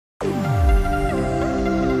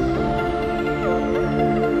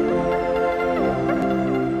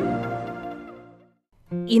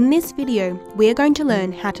In this video, we are going to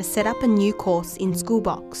learn how to set up a new course in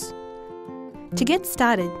Schoolbox. To get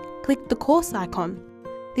started, click the course icon.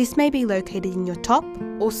 This may be located in your top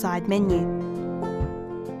or side menu.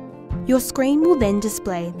 Your screen will then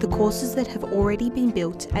display the courses that have already been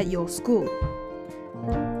built at your school.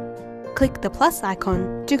 Click the plus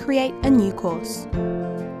icon to create a new course.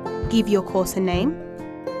 Give your course a name.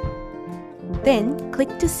 Then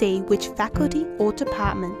click to see which faculty or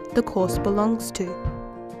department the course belongs to.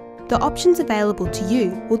 The options available to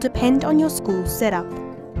you will depend on your school's setup.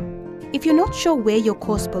 If you're not sure where your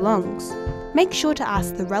course belongs, make sure to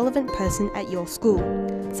ask the relevant person at your school,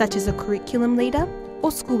 such as a curriculum leader or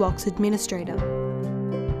Schoolbox administrator.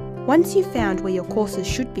 Once you've found where your courses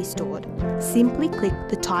should be stored, simply click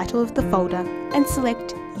the title of the folder and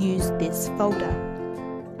select Use this folder.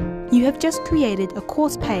 You have just created a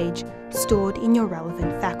course page stored in your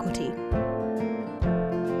relevant faculty.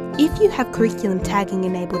 If you have curriculum tagging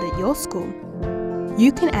enabled at your school,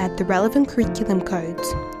 you can add the relevant curriculum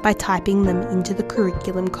codes by typing them into the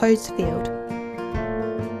curriculum codes field.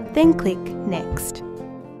 Then click Next.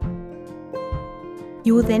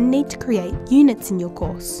 You will then need to create units in your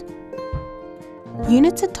course.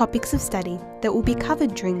 Units are topics of study that will be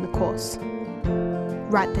covered during the course.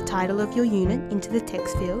 Write the title of your unit into the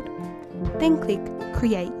text field, then click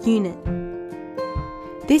Create Unit.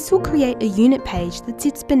 This will create a unit page that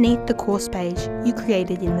sits beneath the course page you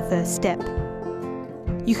created in the first step.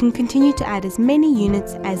 You can continue to add as many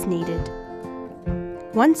units as needed.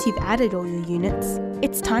 Once you've added all your units,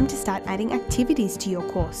 it's time to start adding activities to your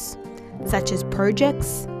course, such as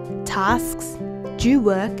projects, tasks, due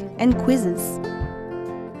work, and quizzes.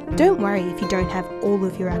 Don't worry if you don't have all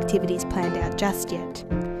of your activities planned out just yet.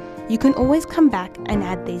 You can always come back and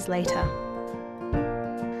add these later.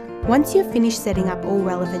 Once you've finished setting up all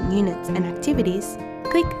relevant units and activities,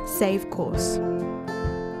 click Save Course.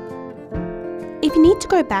 If you need to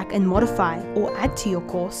go back and modify or add to your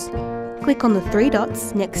course, click on the three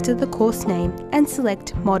dots next to the course name and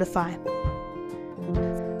select Modify.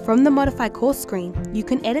 From the Modify Course screen, you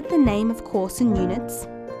can edit the name of course and units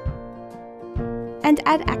and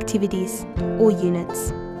add activities or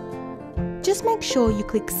units. Just make sure you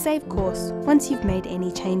click Save Course once you've made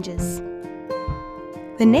any changes.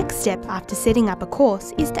 The next step after setting up a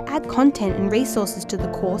course is to add content and resources to the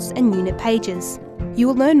course and unit pages. You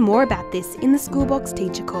will learn more about this in the Schoolbox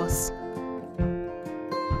Teacher course.